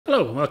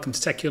Hello and welcome to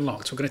Techie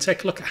Unlocked. We're going to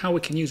take a look at how we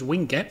can use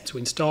WinGet to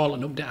install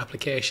and update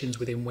applications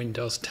within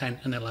Windows 10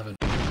 and 11.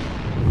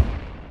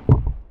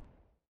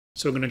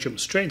 So we're going to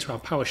jump straight into our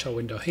PowerShell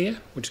window here.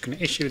 We're just going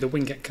to issue the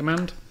WinGet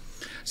command.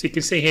 So you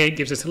can see here it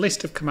gives us a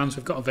list of commands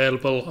we've got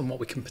available and what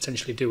we can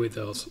potentially do with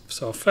those.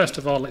 So first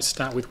of all, let's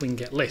start with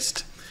WinGet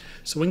List.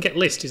 So WinGet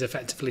List is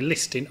effectively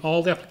listing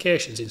all the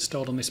applications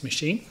installed on this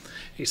machine.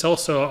 It's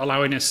also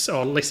allowing us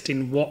or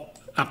listing what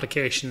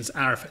applications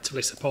are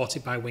effectively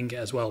supported by WinGet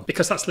as well.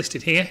 Because that's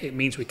listed here, it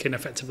means we can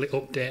effectively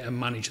update and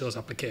manage those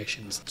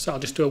applications. So I'll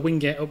just do a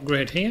WinGet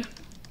Upgrade here.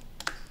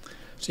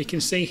 So you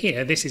can see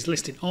here, this is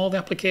listing all the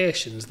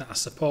applications that are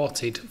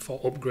supported for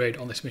upgrade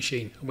on this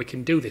machine. And we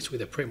can do this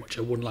with pretty much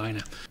a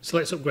one-liner. So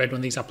let's upgrade one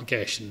of these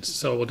applications.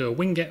 So we'll do a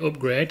WinGet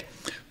Upgrade,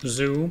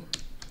 zoom.zoom.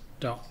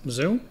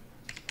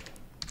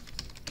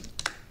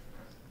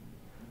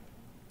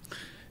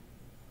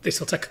 This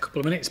will take a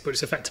couple of minutes, but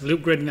it's effectively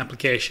upgrading the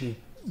application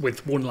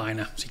with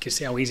one-liner, so you can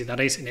see how easy that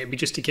is, and it'd be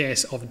just a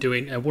case of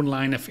doing a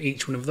one-liner for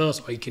each one of those,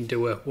 or you can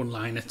do a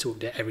one-liner to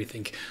update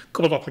everything. A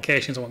couple of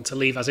applications I want to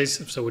leave as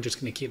is, so we're just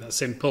going to keep that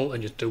simple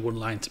and just do one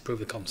line to prove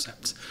the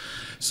concept.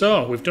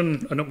 So we've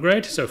done an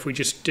upgrade, so if we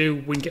just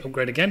do WinGet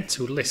Upgrade again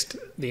to list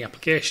the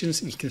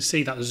applications, you can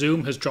see that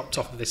Zoom has dropped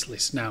off of this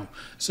list now.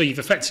 So you've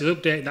effectively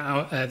updated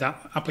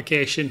that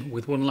application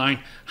with one line.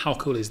 How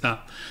cool is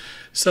that?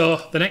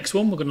 So the next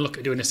one, we're going to look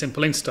at doing a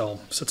simple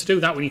install. So to do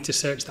that, we need to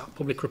search that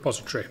public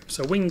repository.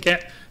 So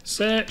WinGet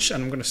search,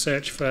 and I'm going to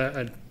search for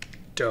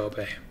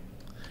Adobe.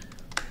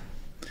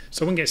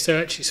 So WinGet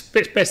search, it's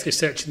basically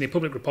searching the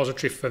public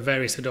repository for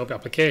various Adobe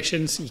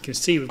applications. You can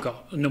see we've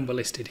got a number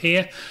listed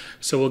here.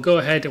 So we'll go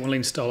ahead and we'll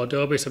install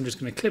Adobe. So I'm just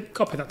going to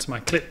copy that to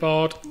my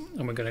clipboard,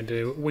 and we're going to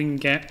do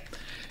WinGet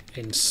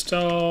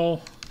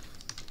Install.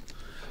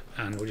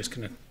 And we're just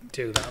going to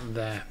do that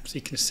there. So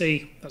you can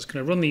see that's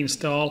going to run the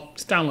install.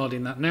 It's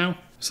downloading that now.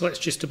 So let's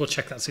just double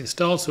check that's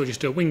installed. So we'll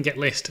just do a WinGet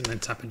list and then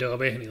tap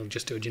Adobe, and it'll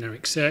just do a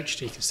generic search.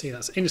 So you can see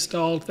that's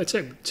installed. It's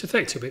a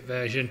 32-bit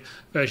version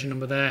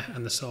number there,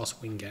 and the source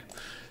WinGet.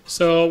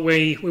 So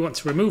we want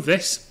to remove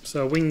this.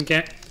 So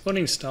WinGet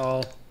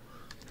uninstall,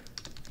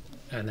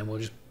 and then we'll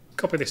just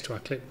copy this to our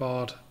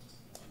clipboard.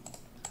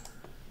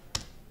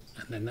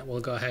 And then that will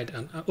go ahead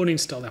and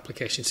uninstall the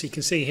application. So you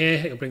can see here,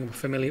 it'll bring up a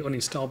familiar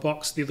uninstall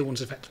box. The other one's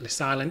effectively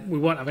silent. We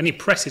won't have any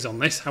presses on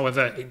this.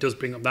 However, it does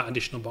bring up that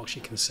additional box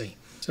you can see.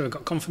 So we've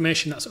got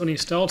confirmation that's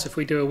uninstalled. So if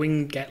we do a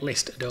WinGet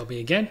List Adobe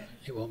again,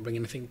 it won't bring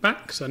anything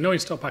back. So no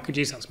install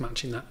packages, that's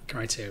matching that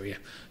criteria.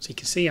 So you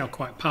can see how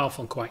quite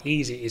powerful and quite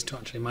easy it is to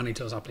actually manage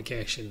those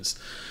applications.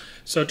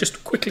 So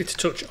just quickly to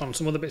touch on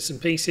some other bits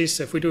and pieces.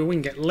 So if we do a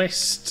WinGet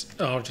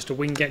List, or just a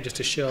WinGet just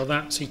to show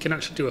that, so you can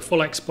actually do a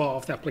full export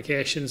of the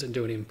applications and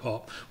do an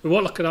import. We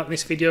won't look at that in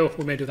this video,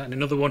 we may do that in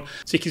another one.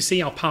 So you can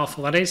see how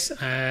powerful that is,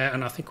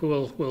 and I think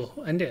we'll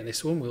end it in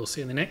this one. We'll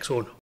see in the next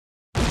one.